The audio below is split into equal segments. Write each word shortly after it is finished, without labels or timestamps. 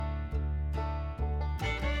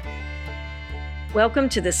Welcome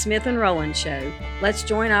to the Smith and Rowland Show. Let's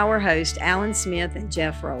join our host, Alan Smith and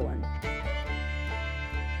Jeff Rowland.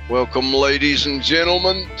 Welcome, ladies and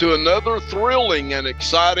gentlemen, to another thrilling and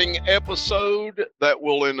exciting episode that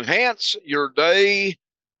will enhance your day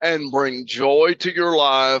and bring joy to your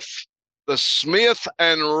life. The Smith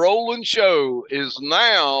and Rowland Show is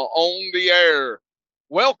now on the air.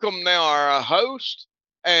 Welcome now our host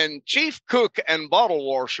and chief cook and bottle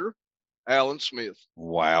washer, Alan Smith.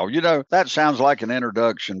 Wow. That sounds like an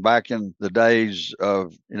introduction back in the days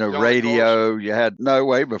of, Johnny radio. Carson. You had no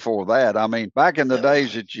way before that. I mean, back in the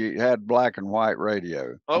days that you had black and white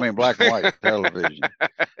radio. Oh. Black and white television.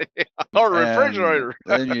 Yeah. Or And refrigerator.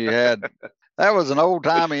 Then you had, that was an old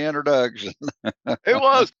timey introduction. It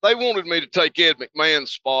was. They wanted me to take Ed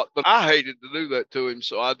McMahon's spot, but I hated to do that to him,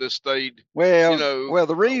 so I just stayed. Well, the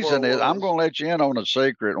the reason is, I'm was. going to let you in on a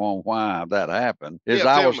secret on why that happened, is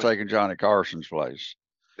Yeah, I tell was me. taking Johnny Carson's place.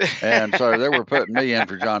 And so they were putting me in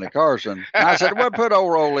for Johnny Carson. And I said, well, put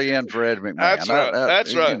old Rolly in for Ed McMahon. That's right.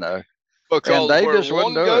 That's right. Because they where just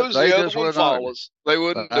one wouldn't do it. goes, They the other just one wouldn't argue. follows. They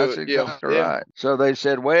wouldn't That's do it. exactly Yeah. right. So they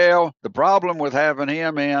said, well, the problem with having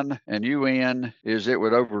him in and you in is it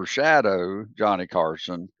would overshadow Johnny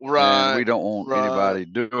Carson. Right. And we don't want Right. anybody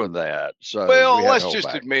doing that. So Well, we had to let's hold just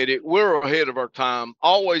back. admit it. We're ahead of our time.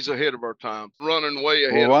 Always ahead of our time. Running way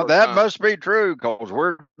ahead Well, of our that time. must be true because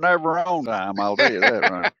we're never on time. I'll tell you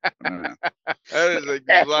that. Right? That is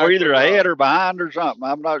exactly We're either right. ahead or behind or something.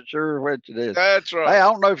 I'm not sure which it is. That's right. Hey, I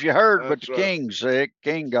don't know if you heard, but That's the right. King's sick.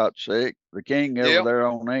 King got sick. The King over Yep. there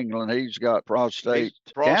on England, he's got prostate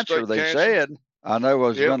cancer, they cancer. said. I know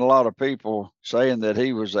there's Yep. been a lot of people saying that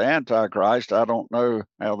he was the Antichrist. I don't know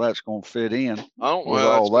how that's going to fit in I don't know with how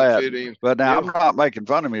that's all gonna that. fit in. But now Yeah. I'm not making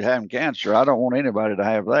fun of me having cancer. I don't want anybody to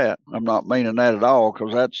have that. I'm not meaning that at all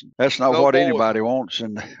because that's not No what boy. anybody wants,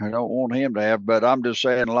 and I don't want him to have. But I'm just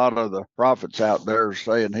saying a lot of the prophets out there are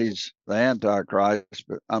saying he's the Antichrist,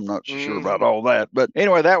 but I'm not so sure about all that. But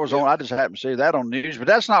anyway, that was on. I just happened to see that on the news. But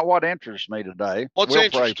that's not what interests me today. What's we'll pray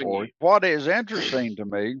interesting for you? you. What is interesting to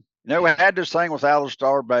me. We had this thing with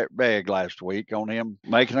Alistair Begg last week on him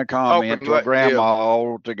making a comment to a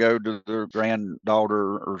grandma to go to their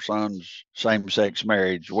granddaughter or son's same-sex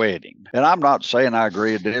marriage wedding. And I'm not saying I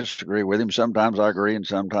agree or disagree with him. Sometimes I agree and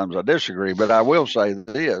sometimes I disagree. But I will say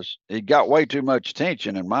this. He got way too much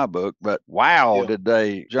attention in my book, but wow, did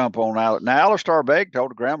they jump on Alistair. Now, Alistair Begg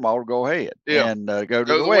told the grandma to go ahead and go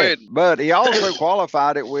to the wedding. But he also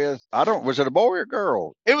qualified it with, was it a boy or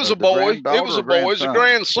girl? It was a boy. It was a boy. It was a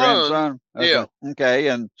grandson. Okay. Yeah. Okay.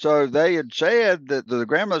 And so they had said that the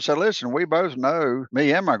grandmother said, listen, we both know,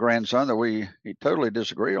 me and my grandson, that we totally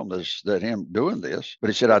disagree on this, that him doing this. But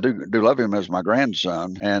he said, I do love him as my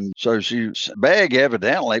grandson. And so Begg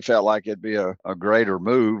evidently felt like it'd be a greater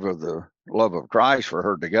move of the love of Christ for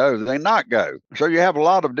her to go than not go. So you have a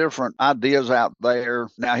lot of different ideas out there.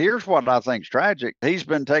 Now, here's what I think is tragic. He's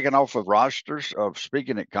been taken off of rosters of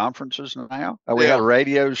speaking at conferences now. We had a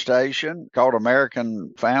radio station called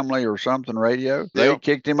American Family or something radio. They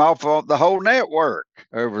kicked him off of the whole network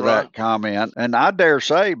over that comment. And I dare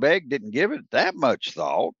say Begg didn't give it that much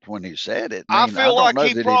thought when he said it. I feel like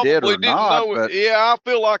he probably didn't know it. But, I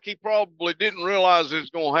feel like he probably didn't realize it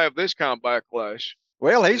was going to have this kind of backlash.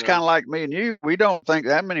 Well, he's kind of like me and you. We don't think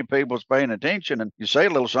that many people's paying attention, and you say a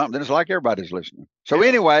little something, then it's like everybody's listening. So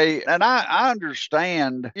anyway, and I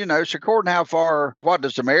understand, it's according to how far, what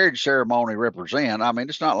does the marriage ceremony represent? I mean,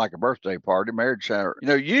 it's not like a birthday party, marriage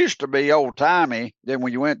ceremony. Used to be old timey. Then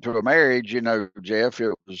when you went to a marriage, Jeff,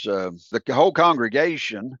 it was the whole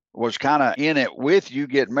congregation was kind of in it with you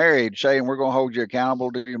getting married, saying we're going to hold you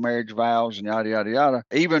accountable to your marriage vows and yada, yada, yada.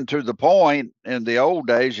 Even to the point in the old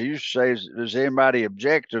days, they used to say, does anybody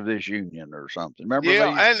object to this union or something? Remember?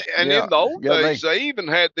 Yeah, and in the old days, they even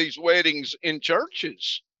had these weddings in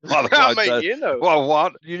churches. Well, I mean, Well,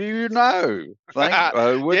 what do you know?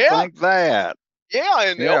 Who would think that?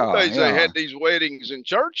 Yeah, in the old days, they had these weddings in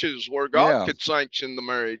churches where God could sanction the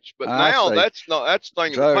marriage. But now that's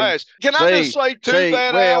thing of the past. Can I just say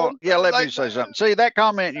that, Alan? Yeah, let me say something. See, that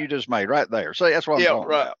comment you just made right there. See, that's what I'm talking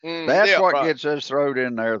about. That's what gets us thrown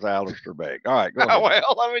in there with Alistair Begg. All right, go ahead.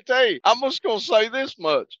 Well, let me tell you, I'm just going to say this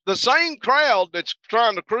much. The same crowd that's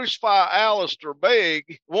trying to crucify Alistair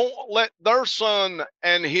Begg won't let their son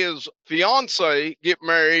and his fiance get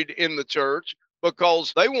married in the church,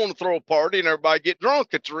 because they want to throw a party and everybody get drunk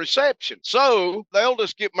at the reception. So they'll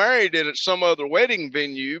just get married at some other wedding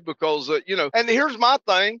venue because, and here's my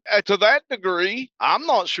thing. To that degree, I'm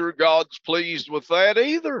not sure God's pleased with that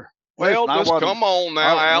either. Well, Listen, just come on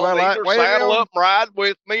now, Alan. Either saddle up and ride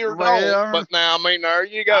with me or don't. But now, I mean, there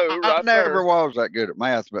you go. I never was that good at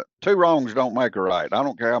math, but 2 wrongs don't make a right. I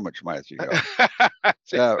don't care how much math you got.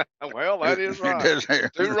 Well, that is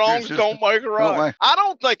right. 2 wrongs don't make a right. I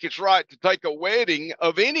don't think it's right to take a wedding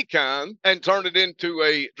of any kind and turn it into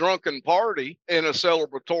a drunken party in a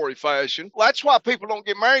celebratory fashion. That's why people don't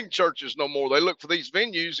get married in churches no more. They look for these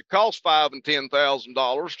venues that cost $5,000 and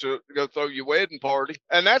 $10,000 to go throw your wedding party,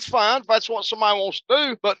 and that's fine if that's what somebody wants to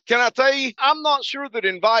do. But can I tell you, I'm not sure that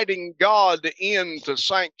inviting God in to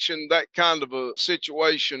sanction that kind of a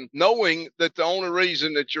situation, knowing that the only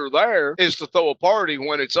reason that you're there is to throw a party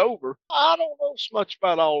when it's over. I don't know so much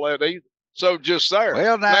about all that either. So just there.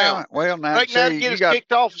 Well, now, think now to get us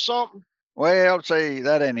kicked off of something. Well, see,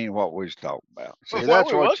 that ain't even what we was talking about. See,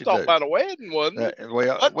 that's what we was talking about a wedding, wasn't it?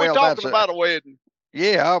 We're talking about a wedding.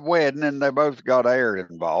 Yeah, a wedding, and they both got air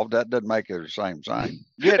involved. That doesn't make it the same thing.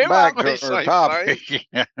 Get back to our topic.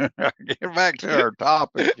 Get back to our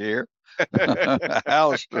topic here.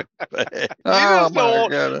 Alistair. Oh, my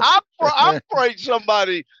goodness. I'm afraid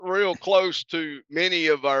somebody real close to many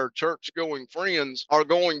of our church-going friends are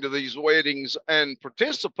going to these weddings and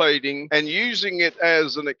participating and using it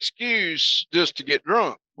as an excuse just to get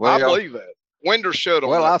drunk. I believe that. Window shut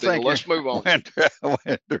on that deal. Let's move on.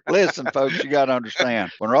 Listen, folks, you got to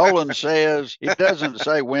understand. When Roland says, he doesn't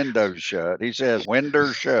say window shut. He says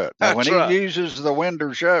window shut. Now, when he uses the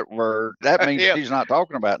window shut word, that means he's not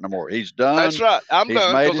talking about it no more. He's done. That's right. I'm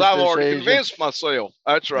done because I've already convinced myself.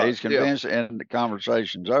 That's right. He's convinced and the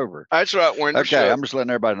conversation's over. That's right. Window shut. Okay, I'm just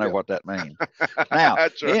letting everybody know what that means. Now,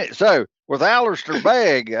 that's right. So, with Alistair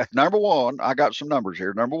Begg, number one, I got some numbers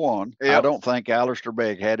here. Number one, I don't think Alistair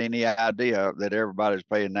Begg had any idea that everybody's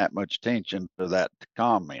paying that much attention to that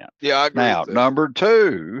comment. Yeah, I agree. Now, number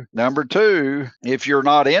two, if you're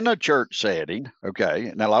not in a church setting,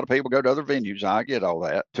 okay, now a lot of people go to other venues. I get all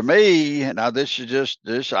that. To me, now this is just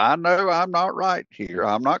this. I know I'm not right here.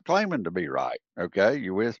 I'm not claiming to be right. Okay,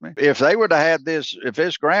 you with me? If they would have had this, if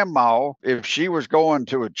this grandma, if she was going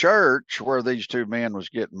to a church where these 2 men was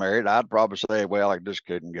getting married, I'd probably say, well, I just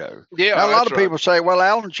couldn't go. Yeah, now, a lot of people say, well,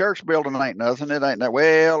 Allen church building ain't nothing. It ain't that.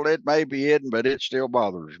 Well, it may be hidden, but it still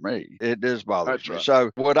bothers me. It does bother me. Right.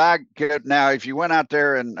 So would I could now, if you went out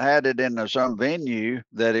there and had it in some venue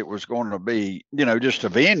that it was going to be, just a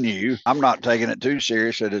venue, I'm not taking it too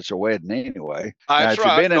serious that it's a wedding anyway. That's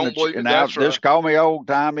now, right. Just call me old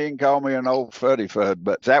timey and call me an old fuddy fud,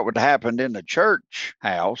 but if that would have happened in the church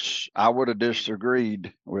house, I would have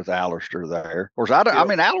disagreed with Alistair there. Of course, I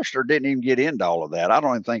mean, Alistair didn't even get into all of that. I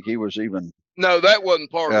don't even think he was even. No, that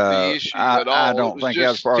wasn't part of the issue at all. I don't think that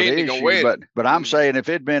was part of the issue. But I'm saying if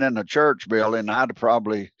it'd been in a church building, I'd have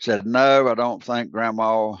probably said, no, I don't think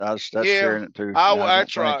Grandma, that's sharing it too.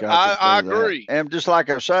 That's right. I agree. And just like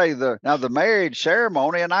I say, the marriage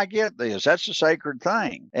ceremony, and I get this, that's a sacred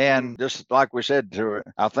thing. And just like we said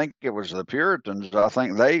I think it was the Puritans, I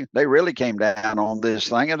think they really came down on this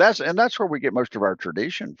thing. And that's where we get most of our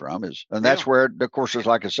tradition from that's where, of course, it's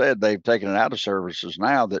like I said, they've taken it out of services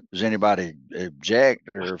now that does anybody object,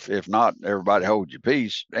 or if not, everybody hold your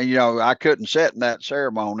peace. And I couldn't sit in that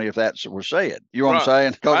ceremony if that was said. You know what I'm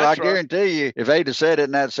saying? Because I guarantee you, if they'd have said it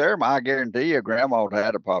in that ceremony, I guarantee you, Grandma would have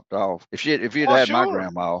had it popped off. If you'd had my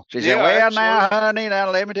grandma, she said, "Well, absolutely. Now, honey, now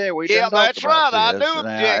let me tell you, we didn't talk about right. This. I do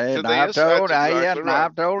object to this.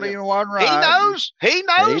 I've told him it wasn't right. He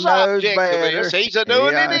knows I object to this. He's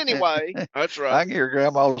doing it anyway. That's right. I can hear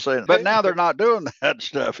Grandma saying, but now they're not doing that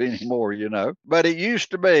stuff anymore. But it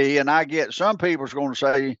used to be, and I get. Some people's going to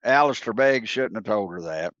say Alistair Begg shouldn't have told her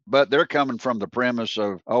that, but they're coming from the premise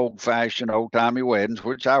of old-fashioned, old-timey weddings,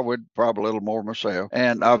 which I would probably a little more myself,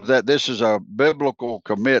 and of that this is a biblical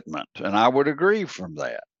commitment, and I would agree from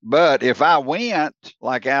that. But if I went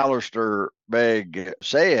like Alistair Begg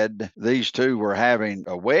said, these two were having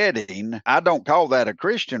a wedding, I don't call that a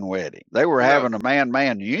Christian wedding. They were having a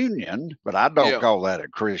man-man union, but I don't call that a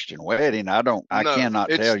Christian wedding. I cannot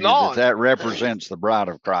tell you that represents the bride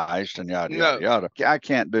of Christ and yada, yada, yada. I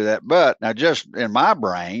can't do that. But now just in my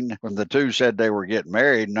brain, when the two said they were getting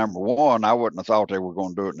married, number one, I wouldn't have thought they were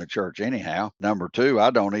going to do it in the church anyhow. Number two, I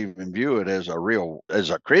don't even view it as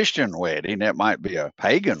a Christian wedding. It might be a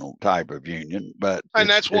pagan type of union, but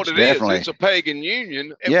that's what it is. It's a pagan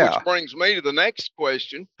union, which brings me to the next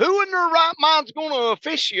question. Who in their right mind is going to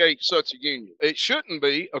officiate such a union? It shouldn't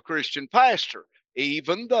be a Christian pastor,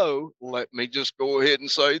 even though, let me just go ahead and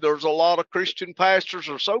say, there's a lot of Christian pastors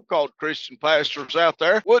or so-called Christian pastors out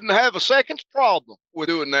there wouldn't have a second's problem with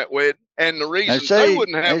doing that wedding. And the reason they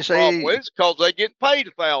wouldn't have a problem with it is because they get paid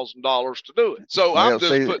 $1,000 to do it. So I'm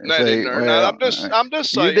just putting that in there. Now I'm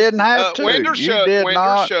just saying. You didn't have to. Windows You shut. did Windows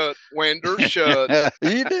not. shut. Windows shut.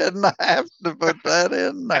 You didn't have to put that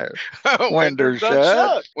in there. Windows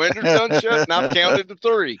shut. Windows done shut. And I've counted to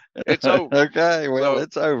 3. It's over. Okay. Well,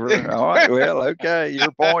 it's over. All right. Well, okay.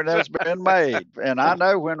 Your point has been made. And I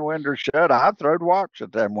know when windows shut, I throwed watch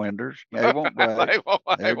at them windows. They won't break.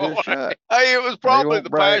 They won't just shut. Hey, it was probably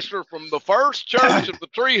the pastor from the First Church of the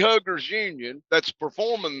Tree Huggers Union that's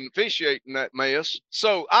performing and officiating that mess.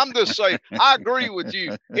 So I'm just saying, I agree with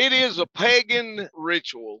you. It is a pagan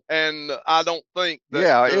ritual, and I don't think that.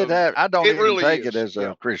 Yeah, I don't even really take it as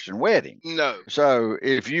a Christian wedding. No. So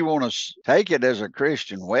if you want to take it as a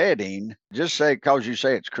Christian wedding, just say because you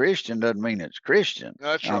say it's Christian doesn't mean it's Christian.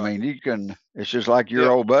 That's right. I mean, you can. It's just like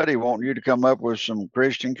your old buddy wanting you to come up with some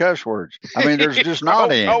Christian cuss words. I mean, there's just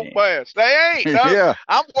not any. Oh, fast. They ain't. No. Yeah.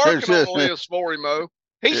 I'm working on the list for him, Mo.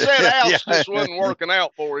 He said Alice just wasn't working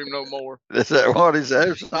out for him no more. Is that what he said?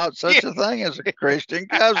 There's not such a thing as a Christian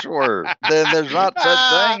cuss word. Then there's not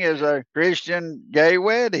such thing as a Christian gay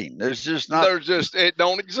wedding. There's just not. It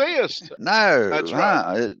don't exist. No. That's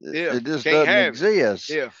right. It just doesn't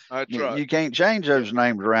exist. Yeah, that's right. You can't change those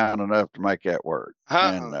names around enough to make that work.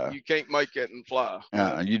 You can't make that and fly.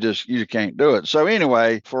 You can't do it. So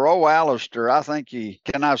anyway, for old Alistair, I think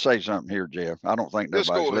can I say something here, Jeff? I don't think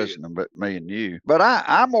nobody's listening but me and you. But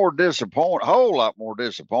I'm more disappointed, a whole lot more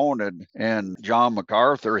disappointed in John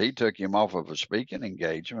MacArthur. He took him off of a speaking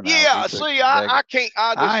engagement. Yeah, I can't.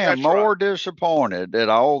 I am more disappointed at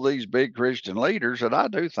all these big Christian leaders that I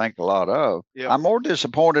do think a lot of. Yep. I'm more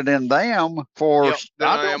disappointed in them for,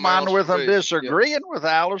 I don't mind with them disagreeing with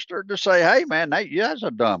Alistair to say, hey, man, that's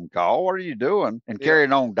a dumb call. What are you doing? And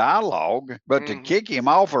carrying on dialogue. But to kick him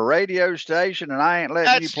off a radio station and I ain't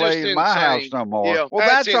letting you play in my house no more. Yeah, well,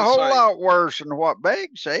 that's a whole lot worse than what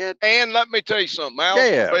Begg said. And let me tell you something.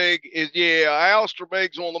 Alistair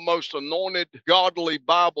Begg's one of the most anointed, godly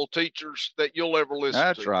Bible teachers that you'll ever listen to.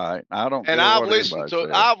 That's right. I don't. And I've listened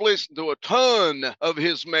to a ton of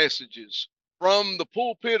his messages from the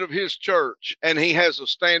pulpit of his church, and he has a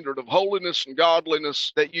standard of holiness and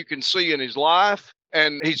godliness that you can see in his life.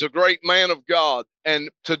 And he's a great man of God.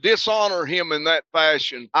 And to dishonor him in that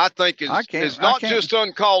fashion, I think is not just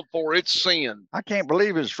uncalled for, it's sin. I can't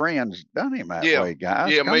believe his friends done him that way,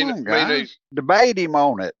 guys. Yeah, Come on, guys. Debate him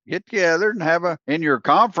on it. Get together and in your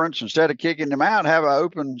conference, instead of kicking him out, have an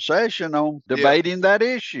open session on debating that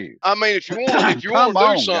issue. I mean, if you want to do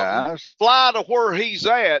something, guys, fly to where he's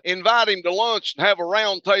at, invite him to lunch and have a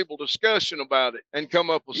round table discussion about it and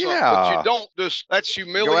come up with something. But you don't that's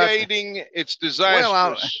humiliating. It's disastrous.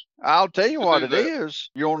 Well, I'll tell you what it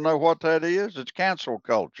is. You want to know what that is? It's cancel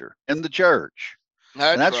culture in the church.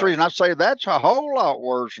 That's the reason I say that's a whole lot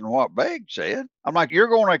worse than what Begg said. I'm like, you're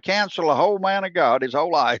going to cancel a whole man of God, his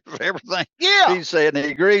whole life, everything. Yeah. He said, and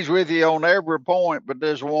he agrees with you on every point, but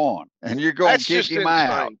there's one. And you're going to kick him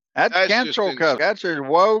out. That's cancel culture. That's as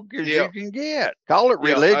woke as you can get. Call it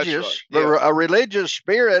religious. A religious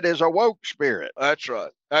spirit is a woke spirit. That's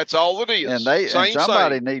right. That's all it is. And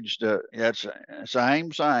somebody needs to. That's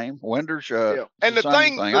same. Window shut. Yeah. And the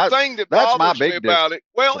thing that bothers me about it,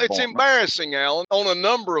 it's embarrassing, Alan, on a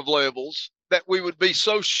number of levels, that we would be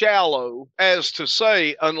so shallow as to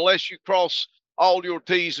say, unless you cross all your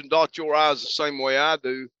T's and dot your I's the same way I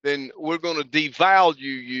do, then we're going to devalue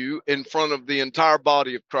you in front of the entire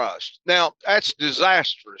body of Christ. Now, that's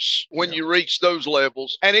disastrous when you reach those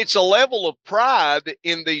levels. And it's a level of pride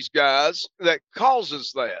in these guys that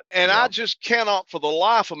causes that. And I just cannot for the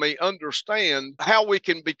life of me understand how we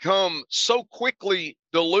can become so quickly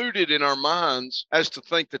deluded in our minds as to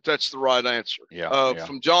think that that's the right answer.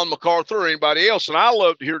 From John MacArthur or anybody else. And I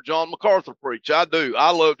love to hear John MacArthur preach. I do.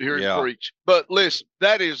 I love to hear him preach. But listen,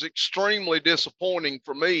 that is extremely disappointing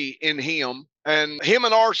for me in him. And him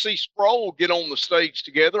and R.C. Sproul get on the stage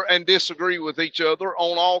together and disagree with each other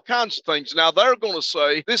on all kinds of things. Now, they're going to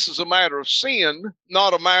say this is a matter of sin,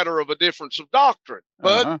 not a matter of a difference of doctrine.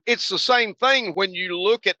 But it's the same thing when you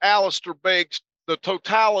look at Alistair Begg's the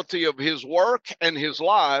totality of his work and his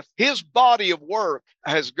life. His body of work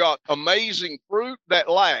has got amazing fruit that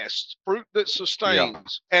lasts, fruit that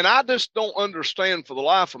sustains. And I just don't understand for the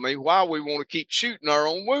life of me why we want to keep shooting our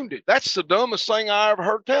own wounded. That's the dumbest thing I ever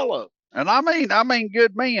heard tell of. And I mean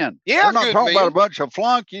good men. Yeah, we're not good talking men. about a bunch of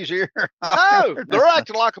flunkies here. No, they're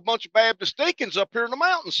acting like a bunch of Baptist deacons up here in the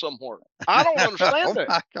mountains somewhere. I don't understand Oh that.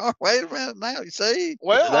 my God, wait a minute now. You see?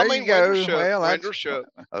 Well, There I mean, you go. window shut.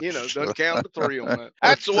 Doesn't count to three on that.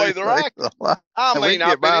 That's the way they're acting. I We mean, get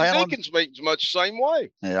I've been by in Helen. deacons meetings much the same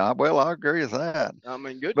way. Yeah, well, I agree with that. I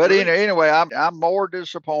mean, good But grief. anyway, I'm more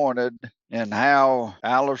disappointed in how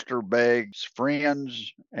Alistair Begg's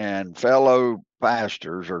friends and fellow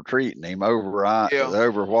pastors are treating him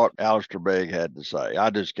over what Alistair Begg had to say. I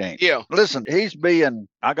just can't. Yeah. Listen,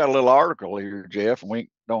 I got a little article here, Jeff, and we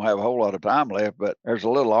don't have a whole lot of time left, but there's a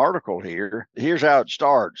little article here. Here's how it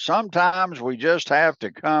starts. Sometimes we just have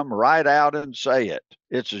to come right out and say it.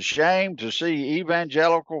 It's a shame to see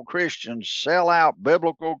evangelical Christians sell out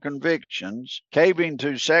biblical convictions, caving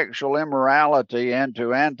to sexual immorality and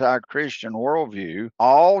to anti-Christian worldview,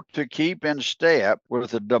 all to keep in step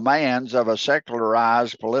with the demands of a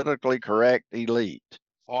secularized, politically correct elite.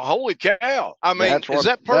 Well, holy cow. I mean, is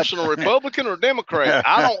that person a Republican or Democrat?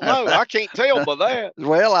 I don't know. I can't tell by that.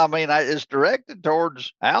 Well, I mean, it's directed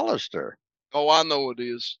towards Alistair. Oh, I know it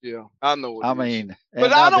is. Yeah, I know it is. I mean,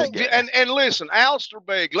 but I don't. And listen, Alistair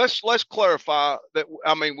Begg. Let's clarify that.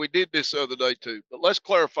 I mean, we did this the other day too. But let's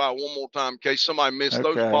clarify one more time in case somebody missed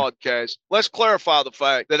those podcasts. Let's clarify the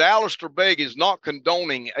fact that Alistair Begg is not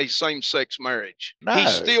condoning a same-sex marriage. No. He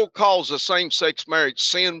still calls a same-sex marriage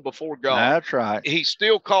sin before God. That's right. He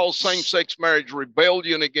still calls same-sex marriage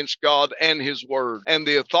rebellion against God and His Word and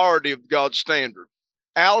the authority of God's standard.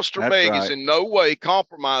 Alistair Begg is in no way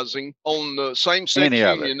compromising on the same-sex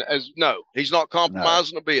union no, he's not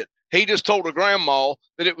compromising a bit. He just told her grandma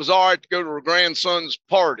that it was all right to go to her grandson's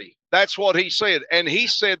party. That's what he said. And he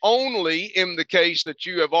said only in the case that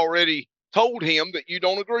you have already told him that you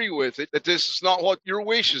don't agree with it, that this is not what your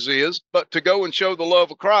wishes is, but to go and show the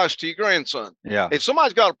love of Christ to your grandson. Yeah. If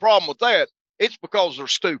somebody's got a problem with that, it's because they're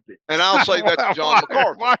stupid. And I'll say that to John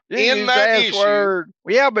MacArthur. In that issue.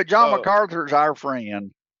 Yeah, but John MacArthur's our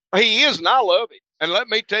friend. He is, and I love him. And let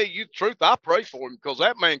me tell you the truth, I pray for him because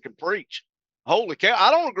that man can preach. Holy cow.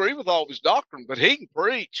 I don't agree with all of his doctrine, but he can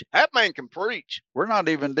preach. That man can preach. We're not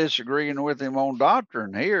even disagreeing with him on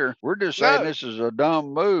doctrine here. We're just saying this is a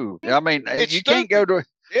dumb move. I mean, you can't go to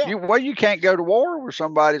you can't go to war with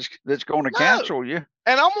somebody that's going to cancel you.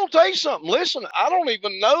 And I'm going to tell you something. Listen, I don't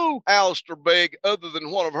even know Alistair Begg other than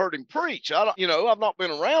what I've heard him preach. I've not been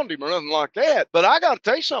around him or nothing like that. But I got to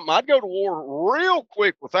tell you something. I'd go to war real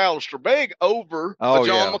quick with Alistair Begg over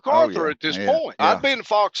John MacArthur at this point. Yeah. I'd be in the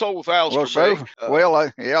foxhole with Alistair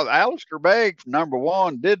Begg. Alistair Begg, number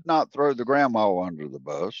one, did not throw the grandma under the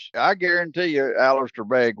bus. I guarantee you, Alistair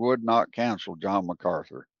Begg would not cancel John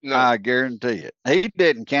MacArthur. No. I guarantee it. He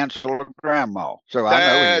didn't cancel the grandma. So I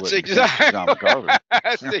know he wouldn't cancel John MacArthur.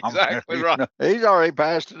 That's exactly right. He's already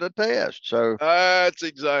passed the test. So that's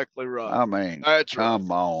exactly right. I mean, that's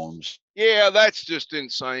come on. Yeah, that's just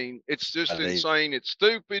insane. It's just insane. It's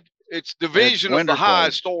stupid. It's division of the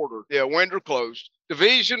highest order. Yeah, window closed.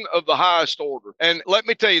 Division of the highest order. And let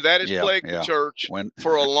me tell you, that has plagued the church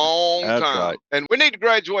for a long time. Right. And we need to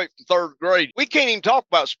graduate from third grade. We can't even talk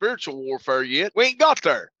about spiritual warfare yet. We ain't got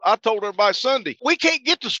there. I told everybody Sunday, we can't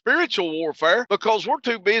get to spiritual warfare because we're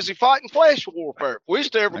too busy fighting flesh warfare. If we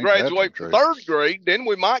used to ever graduate from third grade, then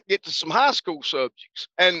we might get to some high school subjects.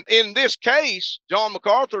 And in this case, John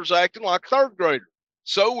MacArthur's acting like a third grader.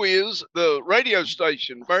 So is the radio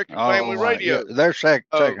station, American Family Radio. Yeah. They're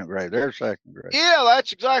second grade. They're second grade. Yeah,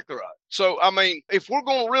 that's exactly right. So, I mean, if we're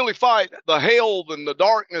going to really fight the hell and the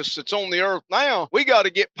darkness that's on the earth now, we got to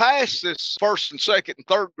get past this first and second and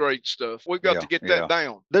third grade stuff. We've got to get that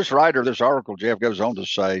down. This writer, this article, Jeff, goes on to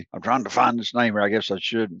say, I'm trying to find this name here. I guess I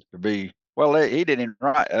shouldn't be. Well, he didn't even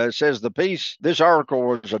write. It says this article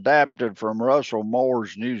was adapted from Russell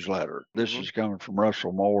Moore's newsletter. This is coming from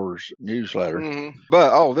Russell Moore's newsletter.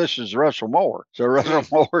 But, this is Russell Moore. So Russell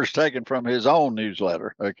Moore is taken from his own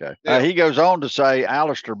newsletter. Okay. Yeah. He goes on to say,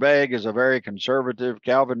 Alistair Begg is a very conservative,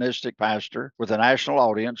 Calvinistic pastor with a national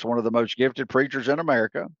audience, one of the most gifted preachers in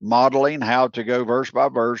America, modeling how to go verse by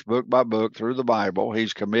verse, book by book through the Bible.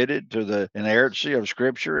 He's committed to the inerrancy of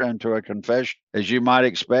Scripture and to a confession. As you might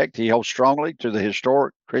expect, he holds strongly to the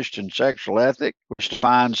historic Christian sexual ethic, which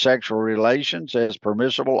defines sexual relations as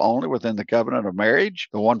permissible only within the covenant of marriage,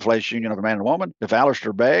 the one flesh union of a man and woman. If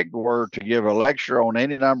Alistair Begg were to give a lecture on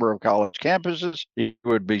any number of college campuses, he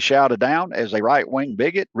would be shouted down as a right-wing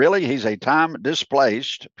bigot. Really, he's a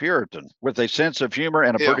time-displaced Puritan with a sense of humor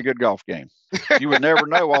and a pretty good golf game. You would never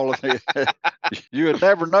know all of this. You would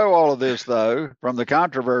never know all of this, though, from the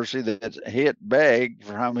controversy that's hit Begg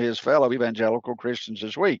from his fellow evangelical Christians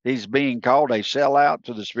this week. He's being called a sellout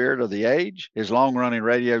to the the Spirit of the Age. His long-running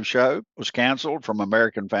radio show was canceled from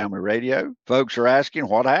American Family Radio. Folks are asking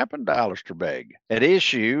what happened to Alistair Begg. At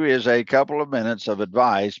issue is a couple of minutes of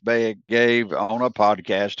advice Begg gave on a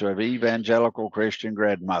podcast to an evangelical Christian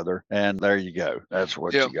grandmother, and there you go. That's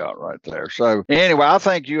what you got right there. So anyway, I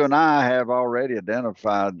think you and I have already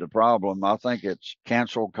identified the problem. I think it's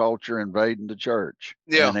cancel culture invading the church.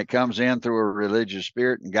 Yeah. And it comes in through a religious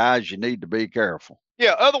spirit. And guys, you need to be careful.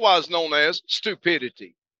 Yeah, otherwise known as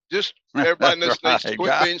stupidity. Just everybody needs to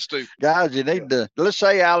quit being stupid. Guys, you need to, let's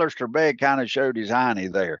say Alistair Begg kind of showed his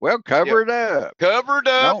hiney there. Well, cover it up. Cover it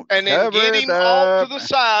up, and then get him off to the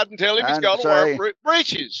side and tell him he's got to wear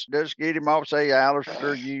breeches. Just get him off, say,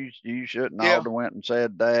 Alistair, you shouldn't have went and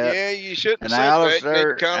said that. Yeah, you shouldn't and say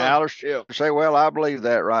Alistair, that. Alistair say, well, I believe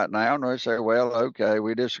that right now. And they say, well, okay,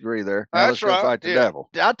 we disagree there. Now That's let's right. go fight the devil.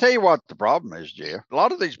 I'll tell you what the problem is, Jeff. A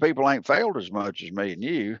lot of these people ain't failed as much as me and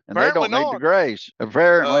you, and Apparently they don't need the grace.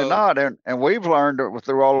 Apparently not. And we've learned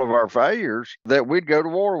through all of our failures that we'd go to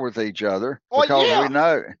war with each other because we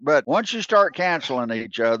know. But once you start canceling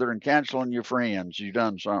each other and canceling your friends, you've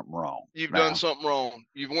done something wrong. You've done something wrong.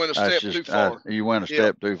 You've went a step too far. You went a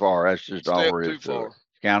step too far. That's just all there is to it.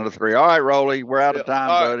 Count of three. All right, Rolly, we're out of time,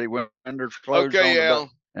 buddy. Windows closed. Okay, Al.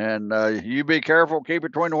 And you be careful. Keep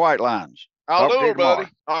it between the white lines. I'll do it, buddy.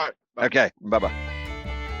 All right. Bye. Okay. Bye-bye.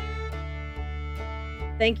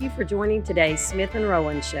 Thank you for joining today's Smith and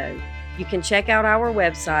Rowland Show. You can check out our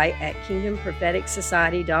website at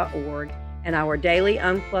kingdompropheticsociety.org and our daily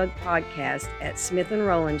Unplugged podcast at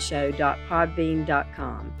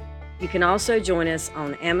smithandrolandshow.podbean.com. You can also join us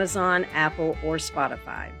on Amazon, Apple, or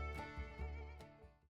Spotify.